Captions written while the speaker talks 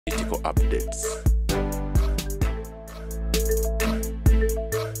updates.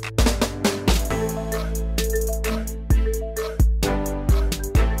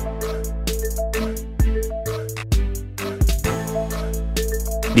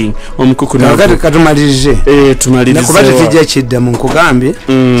 Kakati katumalirize nakubate tijja kidda mu nkugambye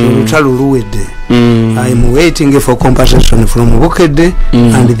olutalo luwedde. I'm waiting for compensation from Bukedde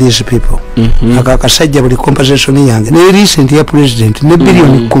and these people. Akakasajja buli compensation yange ne recent ya president ne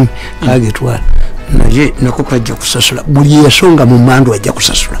billion 10 kagetwala naye nako kajja kusasula buli yasonga mu mando ajja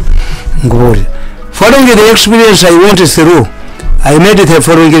kusasula ngobole. Following the experience I went through, I made the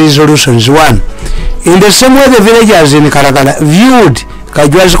following resolutions. 1. In the same way the villagers in Kalagala viewed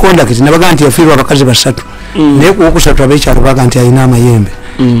Kajwazi conduct nabaga nti yafiirwa abakazi basatu naye kuwokusatu abekyalo baga nti alina amayembe.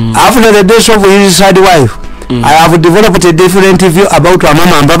 After the death of his third wife, I have developed a different view about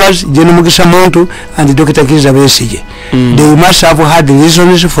Amama Mbabas, Jenny Mugisha Montu and Dr. Kiza Besije. They must have had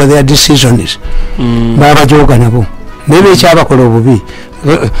reasons for their decisions. Baba Joga nabo maybe ekyabakola obubi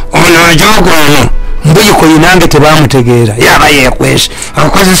ono Joga ono mbuyiko yinange tebamutegeera yaba yekwese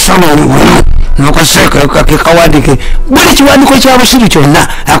akozesa ono nokoseka kekawandike buli kiwandiko kyabusiru kyonna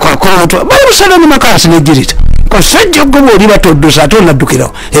akola omuntu bali busala ne makasi negirita kosajja gwe oli batoddosa ate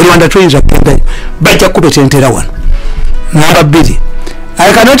onaddukirawo Rwanda tuyinza kugendayo bajja kubetentera wano. Number 2,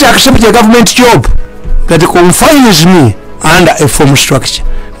 I cannot accept a government job that confines me under a form structure.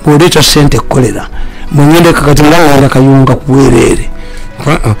 Bwoleta sente kukolera mwengende kakati ngawala kayunga kuwerere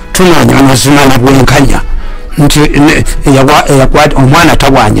tunanya amazima nabwenkanya nti eyakwata omwana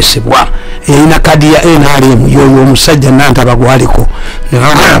tawanyisibwa erina kadi ya NRM yoyo omusajja nantaba gwaliko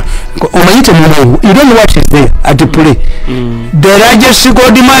omayite mumungu. You don't know what is there at the play. The largest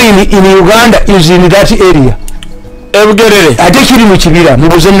gold mine in Uganda is in that area. Ebugerere ate kiri mu kibira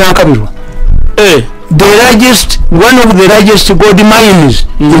mubuze nankabirwa. One of the largest gold mines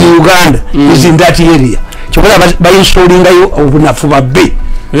in Uganda is in that area. Kyokola bainstolingayo obunafu babbe.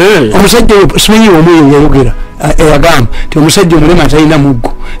 Omusajja simanyi omweyo yayogera eyagamba ti omusajja omulema talina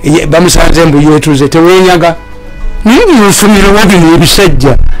muggo bamusanze mbu yetuze tewenyaga nini ufumira wadi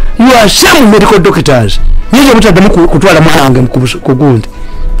n'ebisajja. You are some medical doctors niye mutaddamu kutwala mwanange kugundi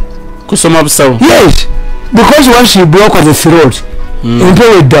kusoma busawo. Yes, because once you block the throat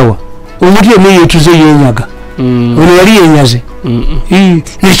empewo eddawa omuntu yenna yetuze yenyaga ono yali yenyaze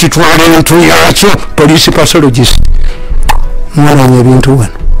nekitwala entu yakyo police pathologist mwananya ebintu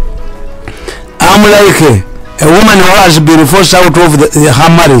wano. I'm like a woman who has been forced out of her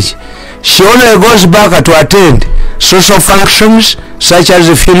marriage. She only goes back to attend social functions such as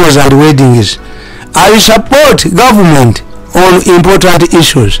funerals and weddings. I support government on important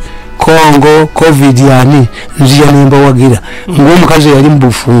issues. Congo, COVID yani nzija nimba wagira ng'omukazi yali mu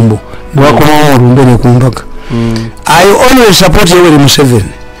bufumbo bwakomawo olumbe ne kumbaga. I always support Yoweri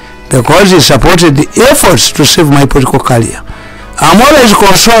Museveni because he supported the efforts to save my political career. I'm always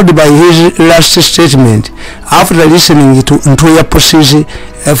consoled by his last statement after listening to Ntoya Posi's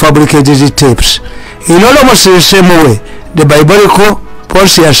fabricated tapes. In almost the same way, the biblical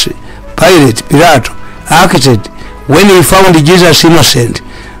Pontius Pilate acted when he found Jesus innocent.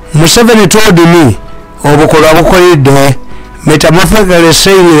 Museveni told me, obukoledde, metamorphically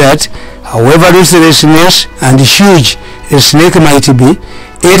saying that however ruthlessness and huge a snake might be,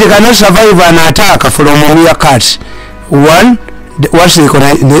 it cannot survive an attack from mere cats. One, what's the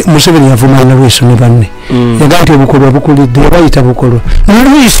Museveni yavuma lweso ne banne yagati obukolwa bukulidde bayita bukolwa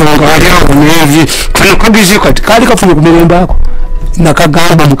nolwiso ng'alyawo nevi kano kagize kati kaali kafunye ku mirembe ako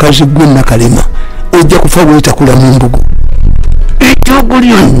nakagamba mukazi gwe nakalema ojja kufa bwetakula mu mbugo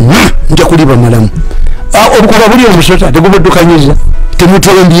ekyogulyo nja kuliba malamu obukolwa buli omusota tegubuddukanyiza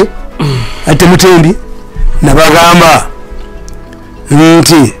temutembye atemutembye nabagamba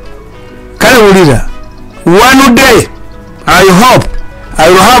nti kale wulira one day I hope I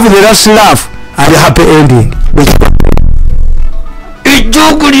will have the last laugh and a happy ending.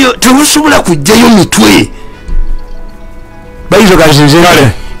 Ejogulyo tebusobola kujjayo mitwe. Bayizo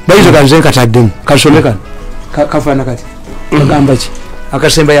kanze kataddemu kasomeka kafana kati kagamba ki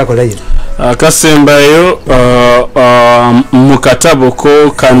akasemba yako layira akasembayo mu katabo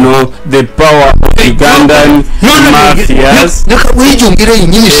ko kano the power of Ugandan mafias wijungire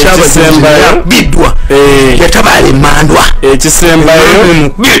nyinyi shaba bidwa yatabale mandwa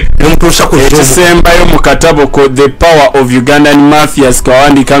ekisembayo mu katabo ko the power of Ugandan mafias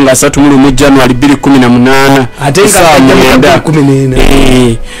kawandika nga 3 January 2018 atenga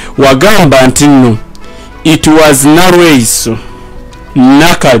wagamba nti nno it was narrow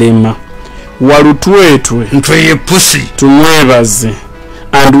nakalema walutwetwe ntweye pussy tumwebaze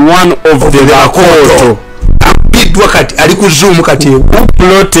and one of the bakoto aziddwa kati ali ku zoom kati who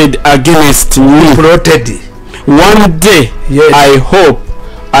plotted against me. Plotted. One day, Yes. I hope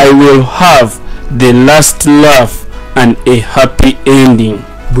I will have the last laugh and a happy ending.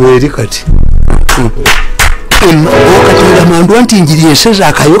 Bweri kati okatera mandu anti njiri eseza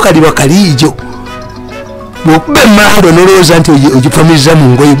akayo kaliba kaliijo bwekuba emando nolowooza nti ogifamiza mu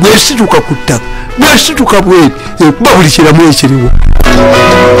ngoye bwesituka ku ttaka bwesituka bweri ekuba buli kiramu ekiriwo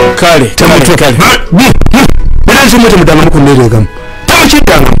Kale munazimu temudangamu kunereegamu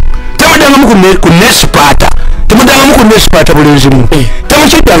temukiddangamu temuddangamu ku nesipata temuddangamu ku nesipata bulenzimu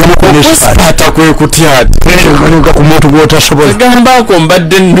temukiddangamu ku nesipata kwe kutyati nga ku muntu gwotasobola gambako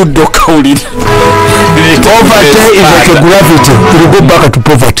mbadde ndudde okawulira. Poverty is like a gravity. It will go back to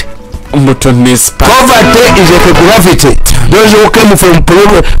poverty. Poverty is like a gravity. Those who came from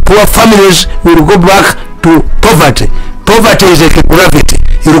poor families will go back to poverty. Poverty is like a gravity.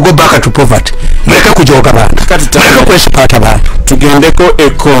 It will go back to poverty. Muleke kujoga bantu. Muleke kwesipata bantu. Tugendeko e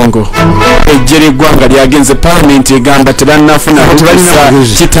Congo. Ejjeri gwanga lyagenze parliament egamba tebannafuna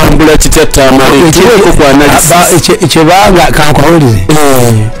kitambula kitya Tamale. Kireko ku analysis. Kyebanga kankowulire.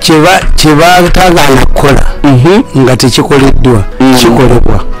 Kyebatagana kukola nga tekikoleddwa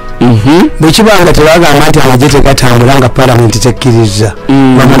kikolebwa. Bwe kibanga tebagamba nti amagye tegatambula nga parliament tekkiriza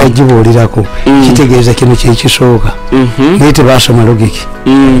bamala gibuulirako kitegeeza kino kyekisooka naye tebasoma logiki.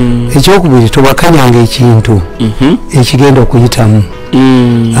 Ekyokubiri tobakanyanga ekintu ekigenda okuyitamu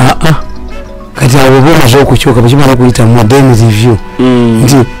kati abo bomaze okukyuka bwekimala okuyitamu adeni review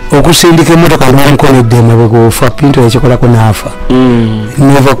nti okusindika emmotoka lwankonedde emabega ofa pinto yakikolako naafa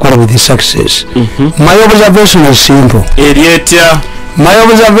never quite with the success. My observation is simple. Erietya. My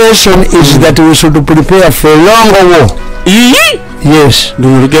observation is that we should prepare for a longer war. Yes. Yes.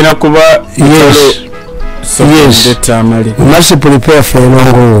 Yes. We must prepare for a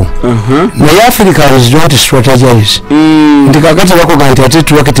longer war. My Africans don't strategize. Ndikakati wako ganti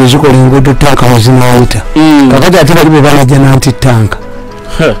atitu wakati zuko lingudu tanka wazinaita. Kakati atitu walibe bana jana anti-tank.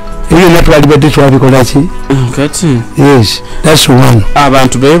 Iyo natu walibe titu wabikolachi. Yes. That's one.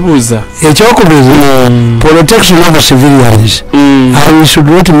 Abantu bebuza. Echokubizi. Protection of civilians. And we should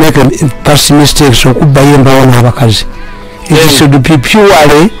not make past mistakes so kubayemba wana abakazi. It should be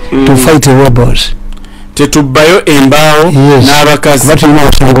purely to fight the robbers. Tetubayo embao n'abakazi kubati ina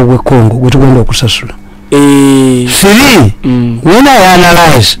osango gwe Congo gwetugenda okusasula. Three, when I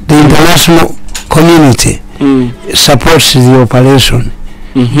analyze the international community supports the operation,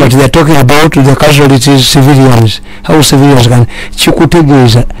 but they are talking about the casualties, civilians, how civilians can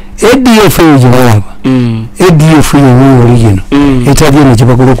chikutegeeza ADF yojibaba ADF yo original etabye ne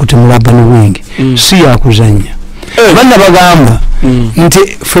kibagolo kutemula bano wingi si yakuzanya bana bagamba nti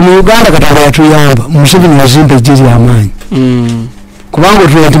from Uganda kataba yatuyamba Museveni yazimba ejiri amanyi kubanga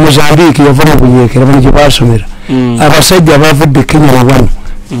tuwa nti Mozambique yavana kuyekera bano gyebasomera abasajja bavudde Kenya wano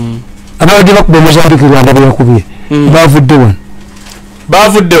abadde bakuba Mozambique Rwanda byakubye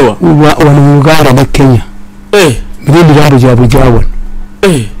bavudde wano mu Uganda ne Kenya birindi rambo gyabwe gyawano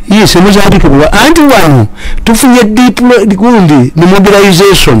yes Mozambique bwa anti wano tufunye gundi ni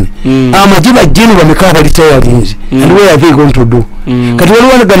mobilization amajiba jini wamekava retirees and where are they going to do kati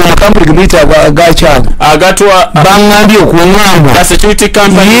waliwana gana makampuni kimita agachago agatwa bangambye okuŋŋamba security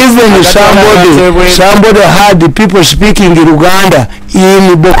company even somebody had the people speaking in Uganda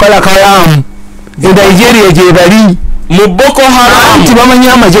in Bokala Kalam in Nigeria jebali mu Boko Haram anti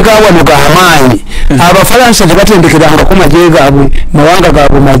bamanya amagye gawano gamaanyi abafalansa tebatendekeranga ku magye gaabwe mawanga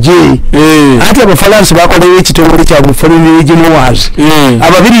gaabwe magye ate abafalansa bakolewo ekitongole kyabwe foreign regional wars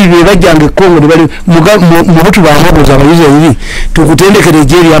ababiri be bajjanga Congo ne bali mu butu bamubuza abayisirayiri tukutendekere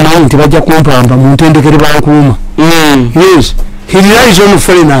Nigeria amanyi tebajja kumpamba mu ntendekere bankuuma yes he relies on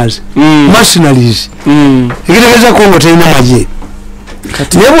foreigners mercenaries ekitegeeza Congo terina magye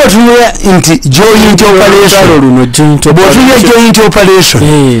nebo tunuya nti joint operation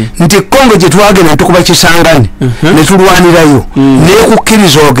nti Congo gye twagenda tukuba kisangane ne tulwanirayo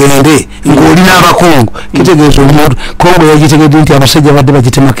nekukkiriza ogende ng'oli n'abakongo kitegeeza omuntu Congo yagitegedde nti abasajja badde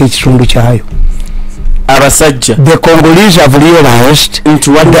bagitemako ekitundu kyayo abasajja the Congolese have realized that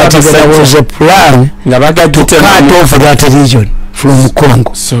there was a plan to cut off that region from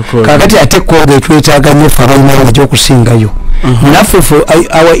Congo kakati ate Congo etwetaaga nnefe abalina nagyokusingayo naffe for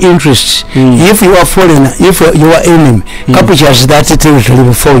our interests if you are foreigner if you are enemy captures that territory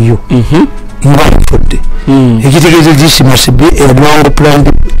before you mbafudde ekitegeeza this must be a long planned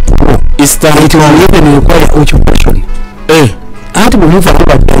it will even require occupation anti bwemuva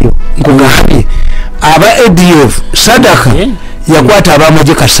kubaddayo nkugambye aba ADF Sadaka yakwata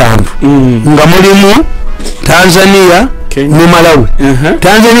abamagye 7 nga mulimu Tanzania ne Malawi.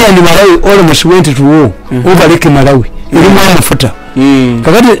 Tanzania and Malawi almost went to war over Lake Malawi. Ilimu amafuta.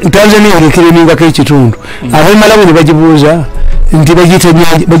 Kakati Tanzania ilikirininga k'ikitundu. Aba Malawi ne bagibuuza nti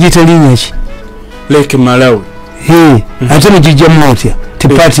bagita linnya ki? Lake Malawi. Ate mugijja mutya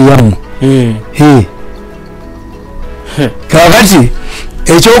tipati yamu. Kakati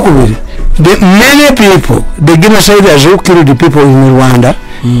ekyokubiri, the many people, the genociders who killed the people in Rwanda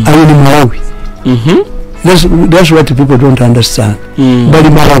are in Malawi. That's what people don't understand. But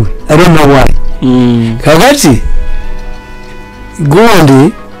in Malawi, I don't know why. Kakati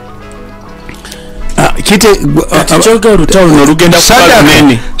gundi kite choga rutalo rugenda kwa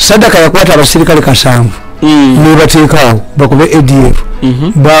nene sadaka yakwata abasirikale kasanvu ne bateekawo bakube ADF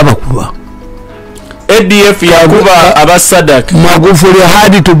baba kuba ADF yakuba abasadaka. Magufuli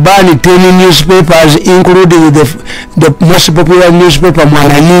had to ban 10 newspapers including the most popular newspaper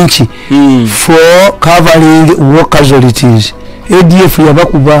Mwananchi for covering war casualties. ADF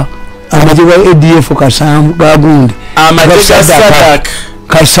yabakuba amajiba ADF kasanvu gagundi sadaka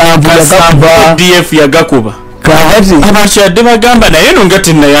kasanvu yagakuba ADF yagakuba. Kakati abashadde bagamba naye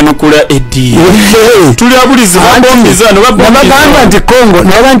nongati nayanukula ADF tuli abulizi babombizano bagamba nti Kongo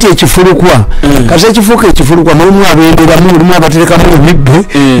naye nti ekifulukwa kase ekifuuka ekifulukwa mulimu abendera mulimu abatereka mu mibbe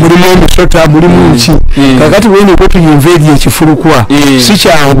mulimu emisota mulimu nki kakati bwene ko tuyinvedi ekifulukwa si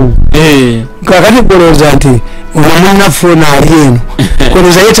kyangu kakati kolooza nti omwana fona alieno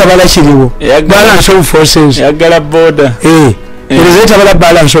kolooza yetabala kiriwo balance of forces yagala border Elizabeth abala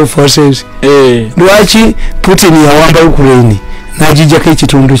balance of forces. Lwaki Putin yawamba Ukraine najijjako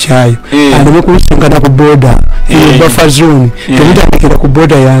ekitundu kyayo andeme kusinkana ku border buffer zone temutandikira ku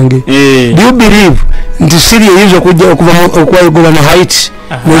border yange. Do you believe nti Syria yizo kujja okuva na Haiti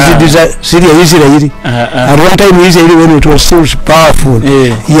nezidiza Syria Israel at one time Israel when it was so powerful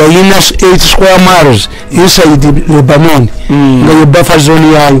yayina 8 square miles inside Lebanon nga ye buffer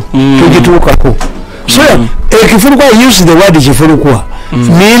zone yayo tugituukako. So ekifulukwa use the word ekifulukwa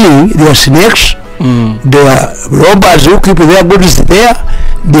meaning there are snakes, there are robbers who keep their goods there,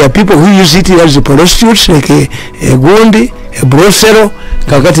 there are people who use it as prostitutes like a gundi, a brosero,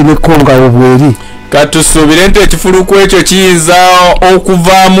 kakati ne konga obweri. Katusubire nti ekifulukwa ekyo kiyinza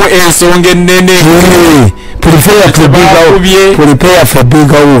okuvaamu ensonga ennene. Prepare for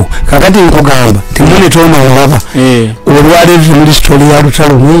bigger war. Kakati nkugamba timune tona olaba olwali muri story ya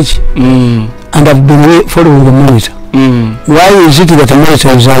lutalo mweki and I've been following the monitor. Why is it that the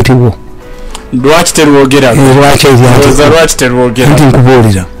monitor is anti-war? Lwaki terwogera lwaki terwogera nti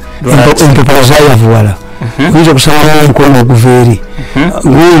nkubuulira empapala zayavuwala oyinza okusanga omukono oguveeri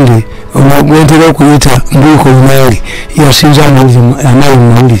gundi gwentera okuyita mbwiko lumangi yasinza amayi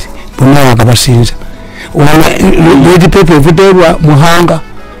mumawulire bonna nga basinza ledi pepe evuderwa muhanga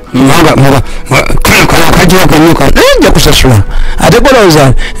Kyakunyooka nja kusasula ate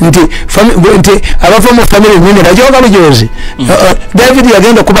kolowooza nti abafa mu famire nene bajoga bujozi David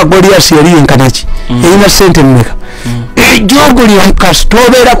yagenda kuba Goliath yali yenkanaki erina sente mmeka ejoguli omukasi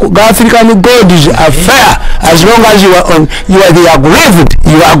tobeera ku African God is a fair as long as you are the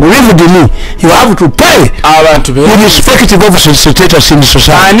aggrieved me you have to pay abantu be irrespective of status in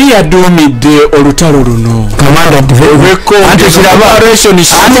society. Ani yadumidde olutalo luno Commander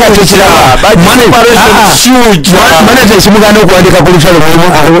manager simuganda okuwandika ku lutalo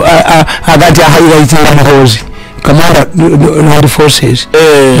agati ahighlightinga muhoozi Commander Land Forces.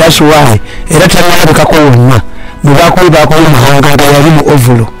 That's why era tanalabikako wonna bwebakulibaako muhanga nga yali mu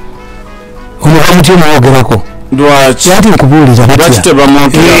ovulo omukamuti omwogerako lwaki nkubuuliza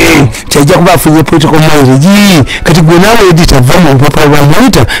kyajja kuba afunye political mileage kati gwe naawe edita va mu lupapula lwa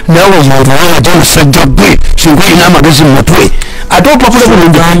monita naawe yotoanga musajja gwe singa olina amagezi mu mutwe ate olupapula buno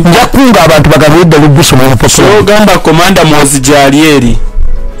nja kunga abantu bagambe edda lubuso mu lupapula ogamba komanda mwozi gyali eri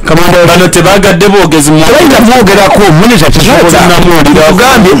bano tebagadde boogezi mwogerako monita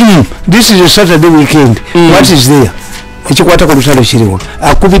tesobolagambye this is a Saturday weekend what is there ekikwata ku lutalo kiriwo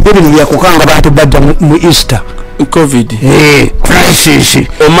akubidde bino byakukanga bantu badda mu Easter COVID crisis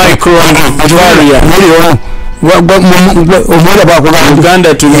Omicron omwera bakugamba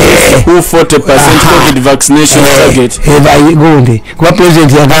Uganda to who 40% COVID vaccination target gundi kuba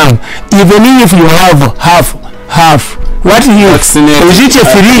president yagamba even if you have half what is it a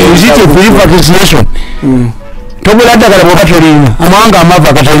free vaccination tobula ddagala bwoba tolina amawanga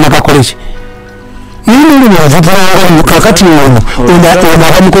amava katalina kakoleki kakati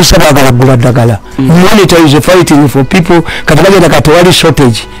onabamukozesa bagalagula ddagala monitor is fighting for people kati bagenda kati wali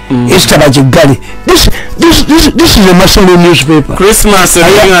shortage Easter bakiggale. This is a Masonry newspaper. Christmas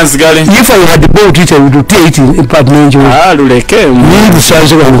gale. If I had bought it I would take it in part ninja. Luleke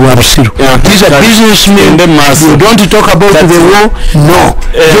busanze bwa Rusiru. These are businessmen. You don't talk about the war. No.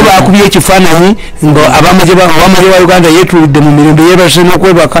 Joba akubiye kifananyi ngo abamaje wa Uganda yetulidde mu mirembe yebase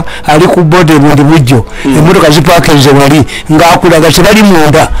nokwebaka ali ku bode bundi bujjo. Emotoka zipakenze wali ngakulaga sebali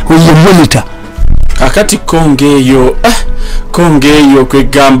munda monitor. Akati Kongo eyo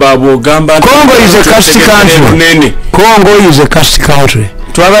kwegamba bwogamba Congo is a caste country. Congo is a caste country.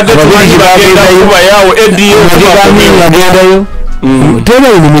 Twabadde bagenda kuba yawo ediyo tena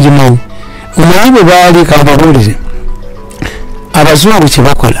ni mujimanyi omulibe baali kababulize abazungu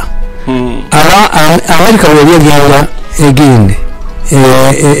kyebakola Amerika wali agenda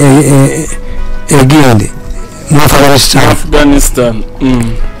egende mu Afghanistan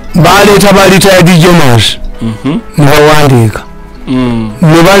baleeta balita dijomas nebawandiika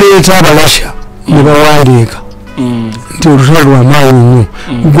nebaleeta abalasha nebawandiika nti olutalo lwamaanyi nnyo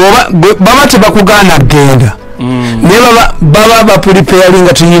baba tebakugaana kgenda naye baba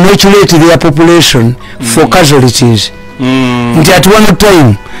bapreparinga to inoculate their population for casualties nti at one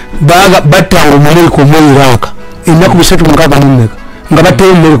time battanga omumulika omu Iraq ennaku 364 nga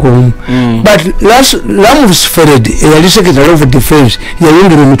batteyo omumulika omu but Rumsfeld eyali secretary of defense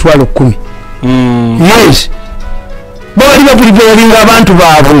yayongera 10,000 yes bali bapreparinga abantu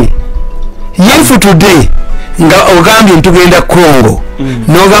baabwe yefu today nga ogambye ntugenda Congo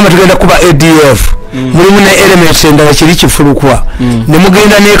n'ogamba tugenda kuba ADF mulimu ne elements endala kiri kifulukwa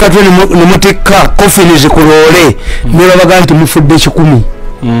nemugenda nekatwe nemutikka coffin zikulole nebabaga nti mufudde 10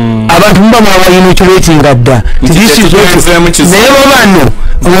 abantu mba mwawayino kiretinga dda naye babano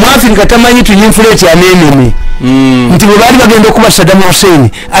omwafrika tamanyi tuyinfulate aneneme nti bwe baali bagenda okuba Saddam Hussein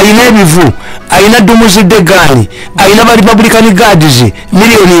ayina ebivu ayina dumuzidde gaani ayina ba Republican guards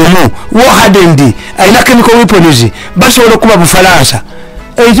miliyoni emu warhardened ayina chemical weapons basobola okuba Bufalansa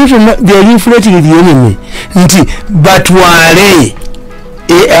ekyo kyonna byayinfulating the enemy nti batwale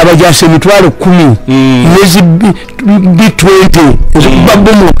abajase 10,000 nezi B20 ezikuba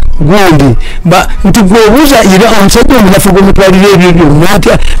bomu gundi nti gwobuuza era omusajja omunafu gwomutwalira ebyo byonna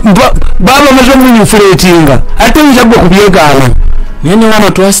atya baba bamaze omuinfulatinga ate oyinza gwe kubyegaana nene wano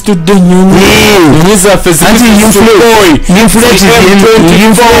twasitudde nyonyi zaffe inflate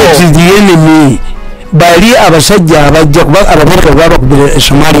the enemy bali abasajja abajja kuba abamerika baba kubira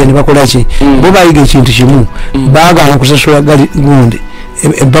Somalia ne bakola ki bo bayiga ekintu kimu baagaana kusasula gali gundi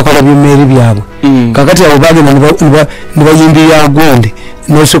bakola bimeri byabwe kakati abo bagenda ne bayimbira gundi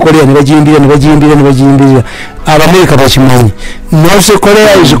North Korea ne bajimbira abamerika bakimanyi North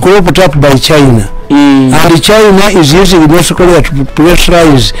Korea is cropped up by China and China is using North Korea to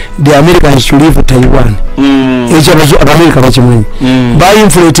pressurize the Americans to leave Taiwan ekyo abamerika bakimanyi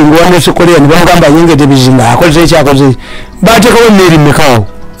bayinflating North Korea ne bagamba yengede bizinga akoze ekyakoze batekawo emmeri mekawo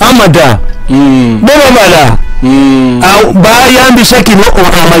amada bobamala bayambisa kino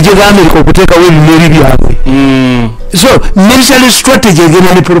amagye ga Amerika okuteekawo ebimeri byabwe so military strategy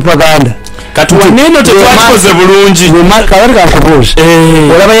egenda ne propaganda kati waneno tetwakoze bulungi kabali kakubuuza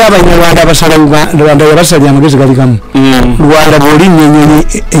olabayo abanyarwanda abasala Rwanda yabasalya amagezi gali gamu Rwanda bw'olinnye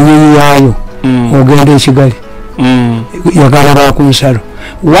ennyonyi yaayo ogenda e Kigali yagala baku nsalo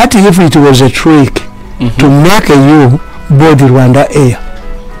what if it was a trick to make you board Rwanda Air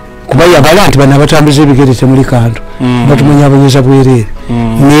kuba yagala nti bano abatambuza ebigere temuli kantu batumanya abanyeza bwereere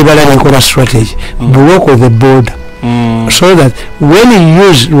nebala nekola strategy block the border so that when you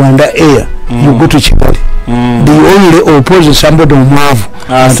use Rwanda Air you go to Kigali they only oppose somebody omwavu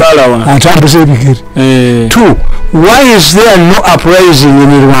atambuza ebigere two why is there no uprising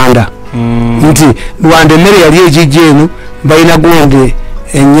in Rwanda nti Rwanda emmere yali egijja eno balina gonde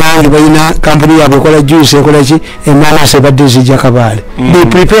enyange balina kampuni yabwe ekola juice ekola ki enanasi ebadde zijja Kabale they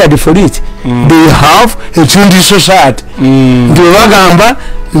prepared for it they have a tuned society nti bagamba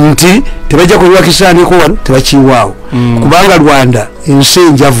nti tebajja kuliwa kisaaniko wano tebakiwaawo kubanga Rwanda ensi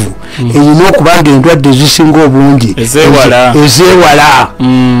enjavu eyina okubanga endwadde ezisinga obungi ezeewala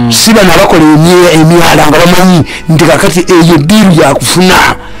si bano abakola emyala nga bamanyi nti kakati eyo biru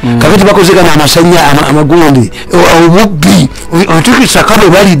yakufuna kakati bakozegana amasanya amagundi obubbi otukisaka bwe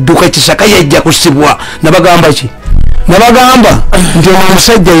balidduka kisaka yajja kusibwa nabagamba ki nabagamba nti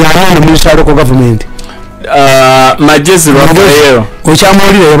omusajja yanano minister local government magezi lwakayo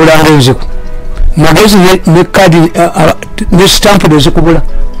okyamawulire yabulanga enziku magezi ne kadi ne stamp nezikubula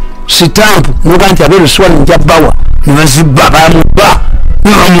stamp noga nti abeeru swali njabbawa nebazibba bamubba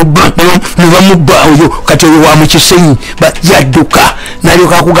nebamubba oyo kati oyo wa mukisenyi yadduka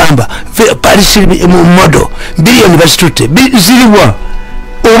nalyoka akugamba Paris modo biliyoni bazitutte ziriwa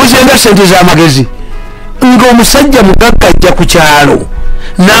obuzenga sente z'amagezi ng'omusajja mugagga ajja ku kyalo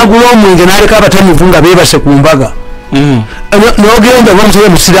n'agula omwenge n'aleka abatamivu nga beebase ku mbaga n'ogenda bamusajja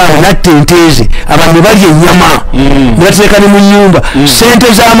musiraamu natta enteeze abantu balya ennyama nebateeka ne mu nnyumba sente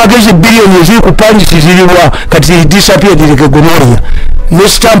z'amagezi biliyoni eziri ku Paris ziriwa kati disappeared like gonorrhea ne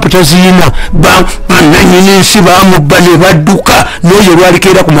stamp taziyina bannanyini nsi bamubba ne badduka n'oyo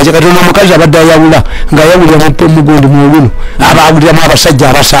lwalikeera ku makya katonda omukazi abadde ayawula ng'ayawulira mugundi mu luno abaawuliramu abasajja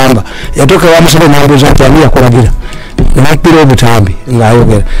abasamba yatuuka wamusaba n'abuuza nti ani yakulagira nebakkira obutambi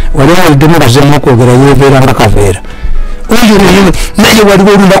ng'ayogera wali awuliddemu bazemu okwogera yeebeera nga kaveera oyo naye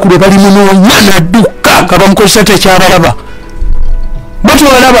waliwo olunaku lwe balimunoonya nadduka kabamukozesa tekyabalaba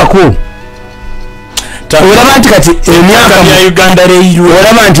batwalabako olaba nti kati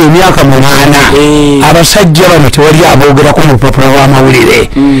olaba nti emyaka 8 abasajja bano tewali aboogerako mu lupapula lw'amawulire.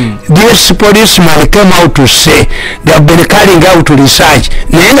 This policeman came out to say they have been carrying out research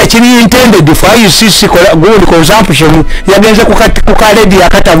naye nga kiri intended for ICC good consumption yagenze ku kaledi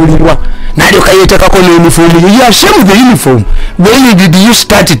akatabulirwa nalyoka yeetekako n'uniform you are same the uniform when did you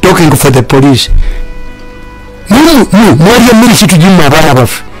start talking for the police mwali emmere kitugimma abaana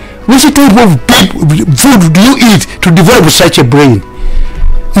baffe. Which type of food do you eat to develop such a brain?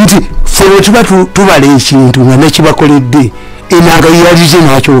 Nti fwe tuba tubala ekintu nga nekibakoledde enanga yalize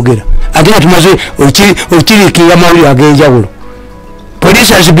nakyogera ate nga tumaze okiriikirira amawulire ag'enjawulo.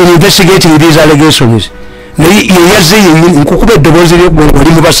 Police has been investigating these allegations. Naye yeyazze yennyini nkukuba eddoboozi ly'eggwanga oli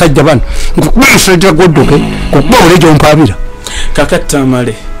mu basajja bano nkukuba omusajja goddoke nkukuba olejo mpabira kakati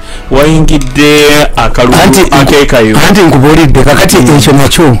Tamale wayingidde akalulu akeekayo anti nkubuulidde kakati ekyo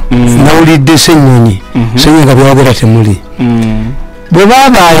nakyo nawulidde Ssenyonyi Ssenyonyi nga byogera temuli bwe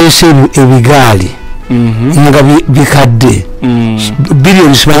baba alese ebigaali nga bikadde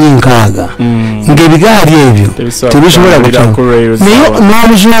biliyoni simanyi 6 ng'ebigaali ebyo tebisobola kutanga naye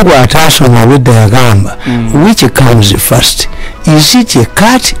n'omuzungu ataasoma obwedda yagamba which comes first, is it a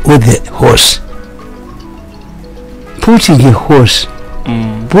cat or the horse? Putting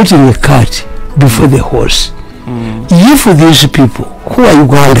a cat before the horse. If these people who are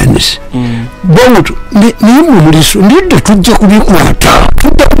Ugandans ndidde tujja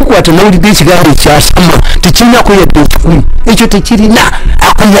kubikwata nawulidde ekigambo ekyasama tekirinaku yadde ekikumi ekyo tekirina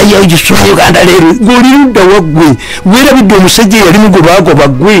akuyayo gisoma Uganda leero goli ludda waggwe weerabidde omusajja yali mugobagoba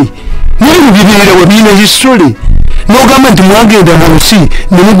ggwe naye mubibeera wabirina hisole n'ogamba nti mwagenda mu nsi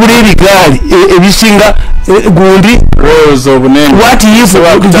ne mugula ebigaali ebisinga gundi what if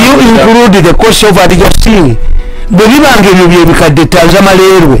you include the cost of adjusting bwe bibanga ebyo byebikadde tanzama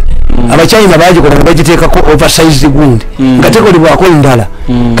leerwe abachina bagikola ne bagiteekako oversize gundi nga tekolebwako ndala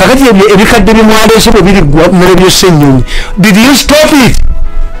kakati ebikadde bimwaleese bwe biri mmere by'Essenyonyi did you stop it?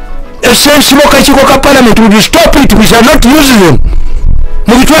 Sensible kakiiko ka parliament would you stop it? We shall not use them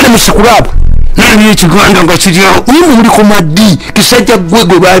mubitwale mu sikulabu naye ekiganda nga kiryawo uyimu muli ku maddi kisajja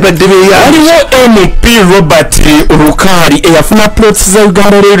gwegwe babadde beeya waliwo MP Robert Rukali eyafuna plots za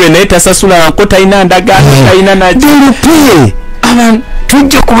Uganda Railway naye tasasulako talina ndagaano talina nalupe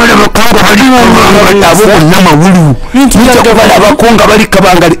tujja kubalabako nga bali abo bonna mawulu tujja kubalabako nga bali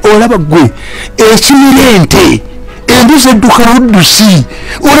kabangali olaba gwe ekimirente embuzi edduka luddusi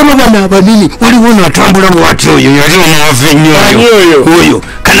olaba bana abanini waliwo natambula bwati oyo yali omwavu ennyo oyo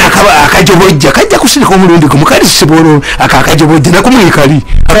kana akajobojja kajja kusirika omulundi gumu kali sibolo akakajobojja nakumwikali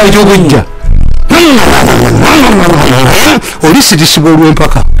akajobojja oli sirisibwa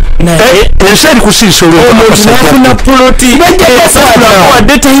olw'empaka ensi eri kusirisa olw'empaka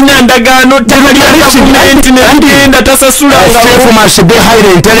wadde talina ndagaano gavumenti negenda tasasulanga. Chief must be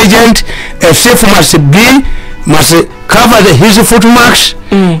highly intelligent. A chief must cover his footmarks.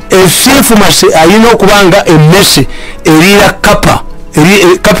 A chief must kubanga emmese erira kapa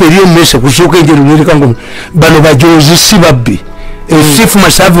eri emmese kusooka enjeru nerikangoma bano bajozi si babbi. A chief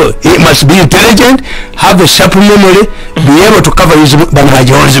must be intelligent, have a sharp memory, be able to cover his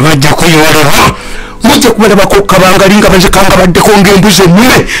banajozi bajja kuyolerwa mujja kubalabako kabangali nga bazikanga baddeko ng'embuzi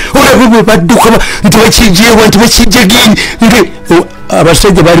ennime olabwe bwe badduka nti bakijjeewa nti bakijjegini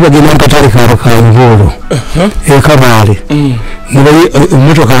abasajja baali bagenda mukatale kaabwe kanvuolo ekabaale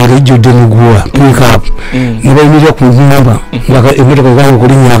emmotoka nga ejjudde miguwa pikapu ne bayimirira ku nnyumba nga emmotoka egamba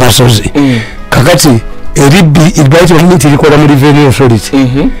okulinnya akasozi kakati eribbaiti balinyi tirikola mu revenue authority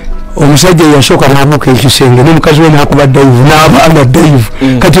omusajja yasooka n'abuuka ekisenge n'omukazi we n'akuba daivu n'abaana daivu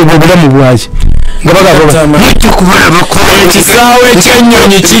kati obwo obulamu bwaki nga bagamba mujja kubalaba ekisaawe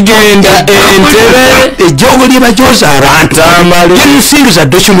ky'ennyonyi kigenda entebe ejjoogo lye bajooza abantu things are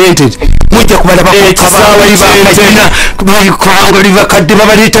documented mujja kubalaba kubanga libakadde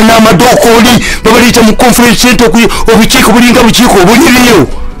babaleeta n'amadokooli babaleeta mu conference center obukiiko bulinga bukiiko obuliriyo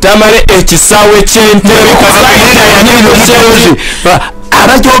Tamale ekisaawe ky'entebe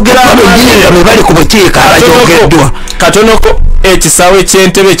abajogera abannyinira bwe bali ku bukiiko abajogeddwa katonoko ekisaawe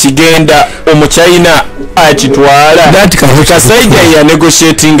ky'entebe kigenda omuchina akitwala kasajja ya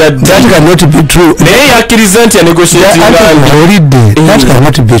negotiatinga that cannot be true naye yakkiriza nti ya negotiatinga that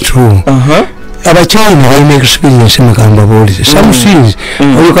cannot be true abachina balina experience mukamba buulize some things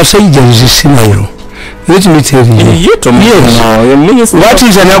oyo kasajja izisinayo let me tell you yes what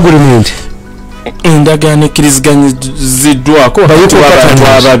is an agreement endagaano ekkiriziddwako abantu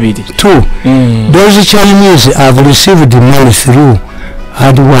ababiri two those Chinese have received money through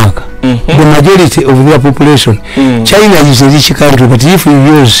hard work the majority of their population China is a rich country but if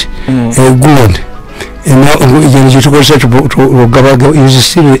you use a good and now is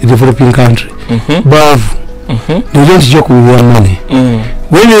still a developing country but they don't joke with their money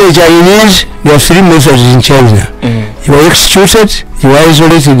when the Chinese there are three methods in China you are executed, you are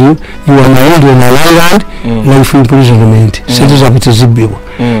isolated, you are married on an island, life imprisonment, sentence of Tizibibo.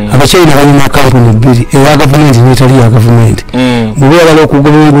 Abachina balina company bbiri eya government n'etali ya government mubeera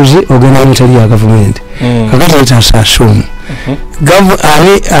lw'okugula enguzi ogenda n'etali ya government kakati etasaasumu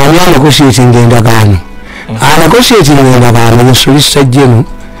ani anegotiating endagaano anegotiating endagaano ne solicitor general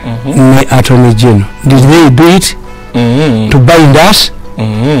ne attorney general did they do it to bind us?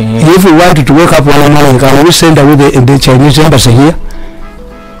 If we wanted to wake up one morning, can we send away the Chinese embassy here?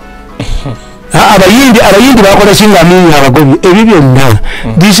 Abayindi bakola kinga mingi abagobi ebibyo nna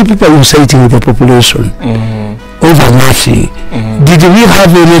these people inciting the population over nothing. Did we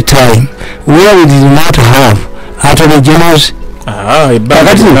have any time where we did not have attorney generals?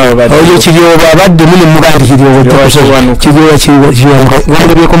 Oyo kiryoba abadde muno mugandi kiryoba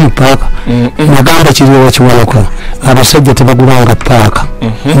wandabyeko mu paaka nagamba kiryoba kiwanuka abasajja tebagulanga paaka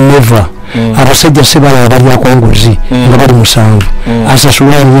never abasajja sebala abalyako nguzi nga bali musanvu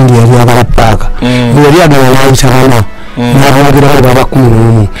asasula ebindi yali abala paaka bwe yali agala nayitabana n'abawagirawo baba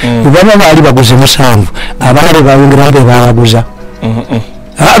 11 bwe baba baali baguze musanvu abala be bawongerawo be babaguza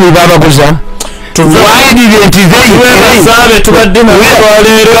be babaguza why didn't they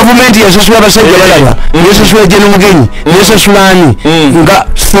government yasasula abasajja balaba yasasula jeno mugenyi yasasula ani nga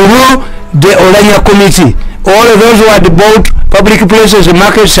through the Olanya committee all of those who had bought public places and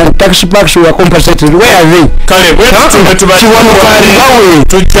markets and tax packs were compensated. Where are they?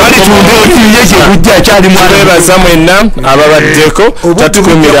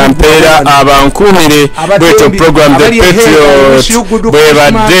 Tatukumira mpeera abankumire bweto program the Patriot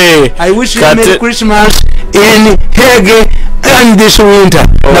bwebadde I wish you Merry Christmas in Hague and this winter.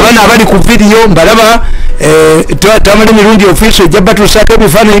 Nabana abali ku video mbalaba Tamale Mirundi official jabba tusaka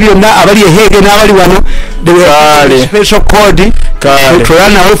bifano ebyo na abali Hague na abali wano the special code to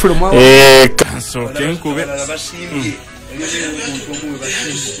run away from so kenkube and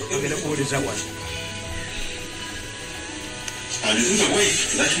this is the way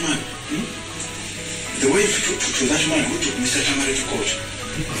to that man the way to that man who took Mr. Tamale to court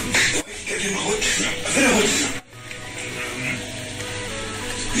gave him a very hot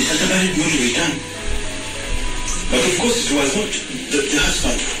Mr. Tamale did not return but of course it was not the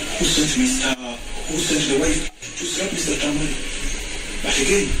husband who sent the wife to slap Mr. Tamale. But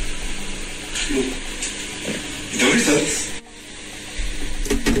again, look, the results,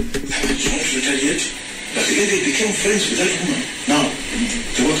 they did not retaliate, but again they became friends with that woman. Now,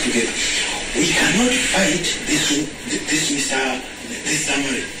 they work together. We cannot fight this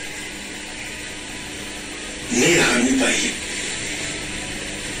Tamale. Neither can we buy him.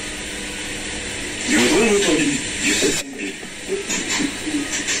 You were the one who told me, you said simply,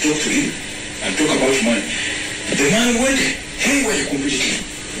 to talk to him and talk about money. The man went haywire completely.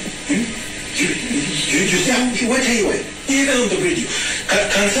 You see how he went haywire? Even on the radio.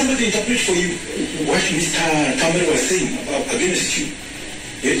 Can somebody interpret for you what Mr. Tamale was saying against you?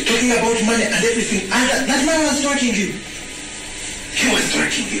 Talking about money and everything. And that man was tracking you. He was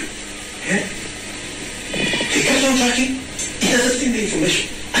tracking you. Yeah? He kept on tracking. He doesn't see the information.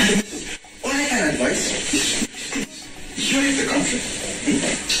 And the message. All I can advise is you leave the country.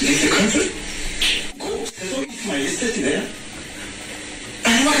 Leave the country. Go settle with my estate there.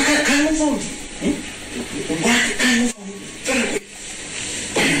 And what kind of phone? What kind of phone? Very quick.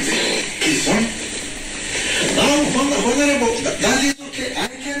 Please, son. Now, honorable, that is okay. I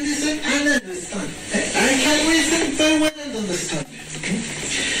can listen and understand. I can listen very well and understand.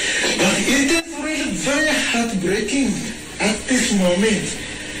 But it is really moment.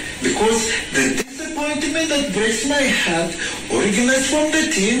 Because the disappointment that breaks my heart originates from the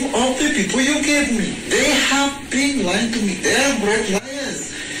team of the people you gave me. They have been lying to me. They are great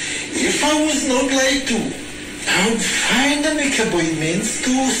liars. If I was not lied to, I would find amicable means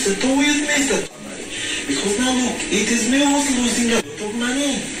to settle with Mr. Tamale. Because now look, it is me who's losing a lot of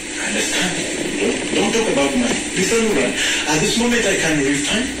money. Understand? Don't talk about money. Listen, at this moment I can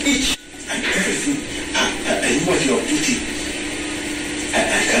refund each and everything. I know what you are putting. I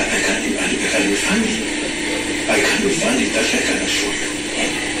can refund it. I can refund it, that I can assure you.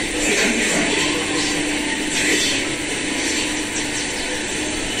 I can refund it. Yes.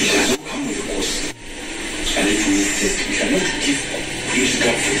 It has all come with a cost. And if we insist, we cannot give huge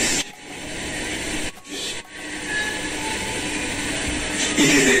gap for this. Yes. It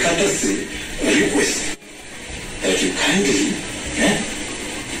is a courtesy request that you kindly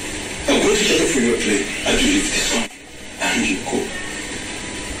go to Chatter for your play and you leave this one and you go.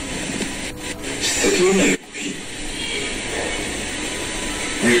 Settle Nairobi.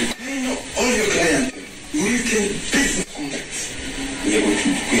 Retain all your clients. Retain business contacts. We are going to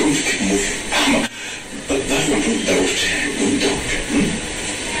keep moving. But that one, don't doubt. Don't doubt.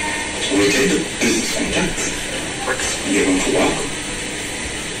 Retain the business contacts. We are going to work.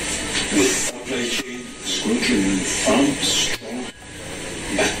 The supply chain is going to remain firm, strong,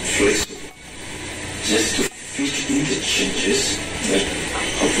 but flexible. Just to fit in the changes that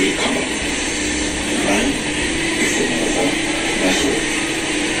will come up. Right? If we move on, that's all.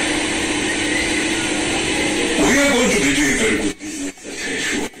 We are going to be doing very good business, that's I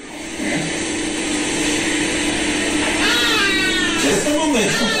assure you. Yeah? Just a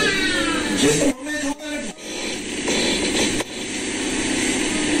moment, Honorable. Just a moment, Honorable.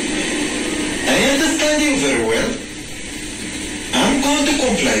 I understand you very well. I'm going to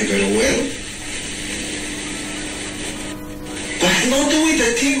comply very well. But not with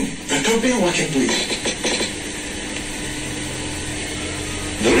the team that I've been working with.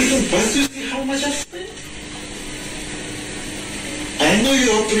 The reason first you see how much I've spent. I know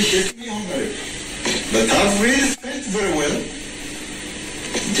you appreciate me, Honorable, but I've really spent very well,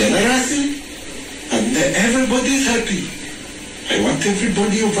 generously, and everybody's happy. I want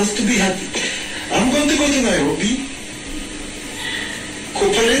everybody of us to be happy. I'm going to go to Nairobi,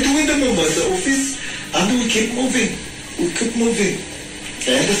 cooperate with the Mombasa office, and we keep moving. We keep moving.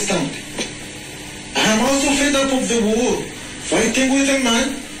 I understand. I am also fed up of the war, fighting with a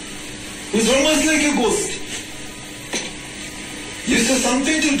man who's almost like a ghost. You say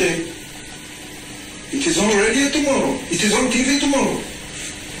something today, it is on radio tomorrow, it is on TV tomorrow.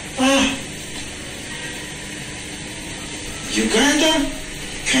 Uganda,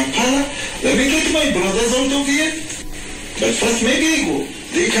 Kampala, let me get my brothers out of here. But first maybe I go,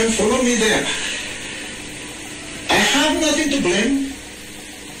 they can follow me there. I have nothing to blame,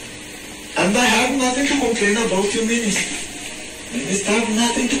 and I have nothing to complain about you, Minister. Minister, I have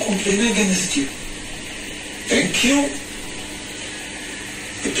nothing to complain against you. Thank you.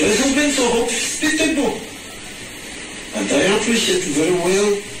 The place has been so hospitable, and I appreciate very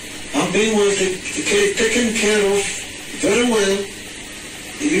well. I'm being well taken care of very well,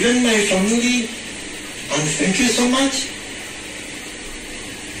 even my family, and thank you so much.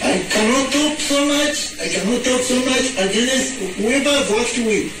 I cannot talk so much against whoever I've worked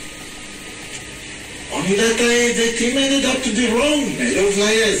with. Only that the team ended up to be wrong, made of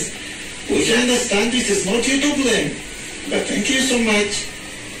liars. Which I understand it is not you to blame. But thank you so much.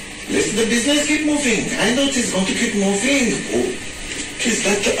 Let the business keep moving. I know it is going to keep moving. Oh, please,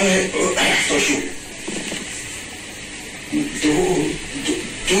 that for sure.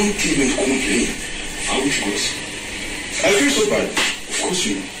 Don't even complain how it goes. I feel so bad. Of course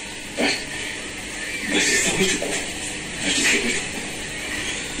you know. But it's the way to go. That is the way to go.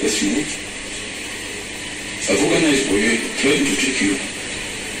 Let's move. I've organized for you, trying to take you.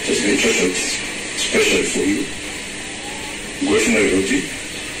 Just been treasured special for you. Go to Nairobi.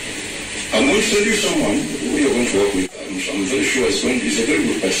 I'm going to tell you someone who you're going to work with. I'm very sure he's a very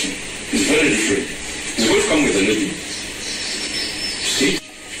good person. He's very different. He's going to come with a lady. See?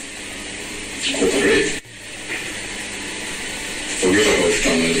 Cooperate. Forget about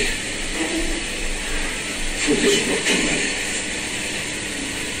Tamale. Forget about Tamale.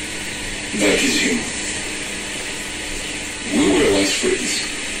 That is him. We were once friends.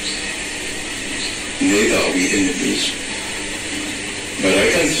 Neither are we enemies. But I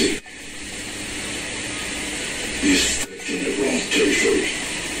can say, you stepped in the wrong territory.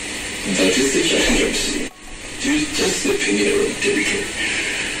 That is the challenge I'm seeing. You're just stepping in the wrong territory.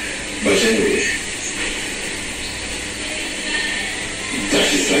 But anyway, that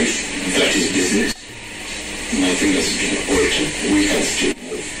is life, that is business. My I think that's wait, we can still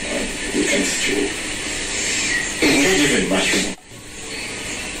move. We can still engage even much more.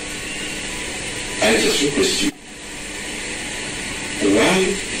 I just request you, while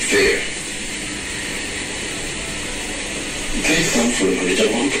there, get some knowledge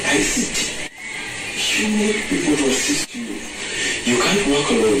about ICT. You need people to assist you. You can't work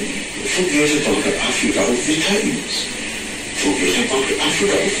alone. Forget about Africa of the times. Forget about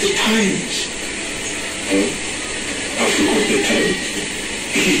Africa of the times. Africa of the times.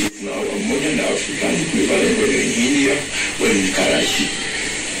 It is now a modern African equivalent when in India, when in Karachi.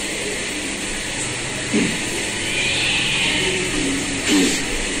 Please,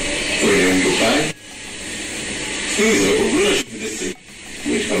 when you're in Dubai, things are relatively the same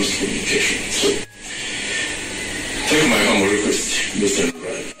when it comes to communication. So, take my humble request, Mr.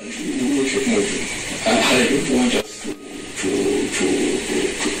 Nurad, and we will keep moving. I don't want us to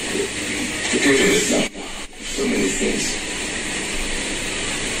keep an example of so many things.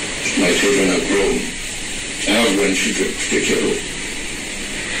 My children are grown. I have grandchildren to take care of.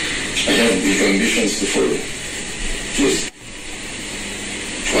 I have big ambitions to follow. Please,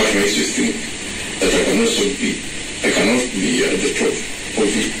 what makes you think that I cannot be at the top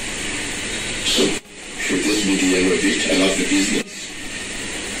of it? So, should this be the end of it? I love the business.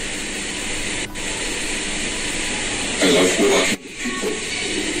 I love working with people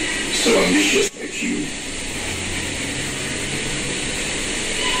so ambitious like you.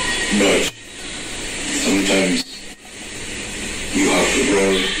 But sometimes you have to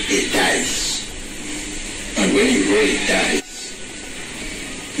roll a dice. And when you roll a dice,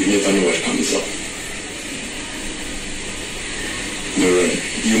 you never know what comes up. No,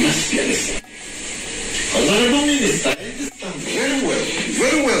 you must be understand. Honorable Minister, I understand very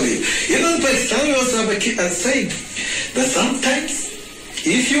well. You know, Pakistan also have a saying that sometimes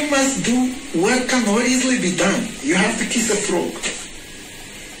if you must do what cannot easily be done, you have to kiss a frog.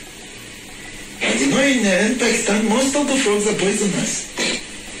 And you know, in Pakistan, most of the frogs are poisonous.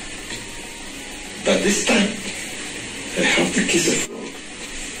 But this time, I have to kiss a frog.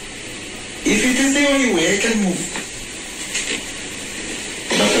 If it is the only way I can move.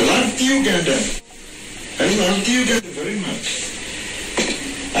 But I love Uganda. I love Uganda very much.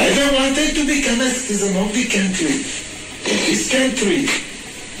 I don't want it to become a citizen of the country. This country,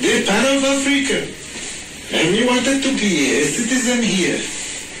 they're part of Africa. And we wanted to be a citizen here.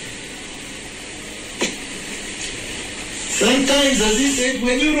 Sometimes, as he said,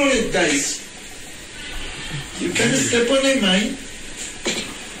 when you roll a dice, you can step on a mine.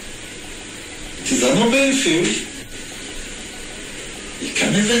 It is an open field. You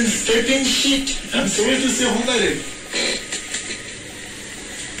can even step in shit. I'm sorry to say, honorable.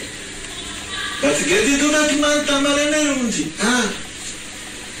 But get into that man, Tamale Mirundi.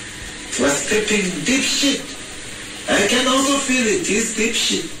 It was stepping deep shit. I can also feel it is deep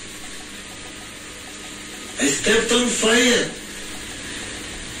shit. I stepped on fire.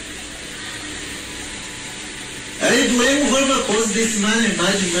 I blame whoever caused this man a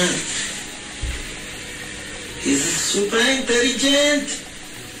madman. He's super intelligent.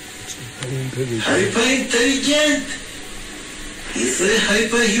 Hyper intelligent. He's a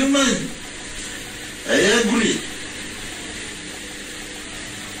hyperhuman. I agree.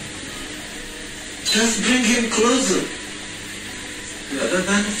 Just bring him closer. Rather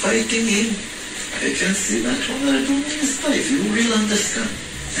than fighting him, I can see that honorable minister, if you really understand.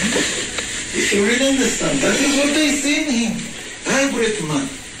 If you really understand, that is what I see in him. A great man.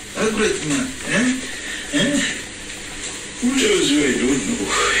 A great man. Who knows who I don't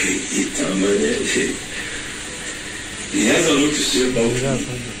know? He has a lot to say about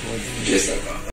me. Just about.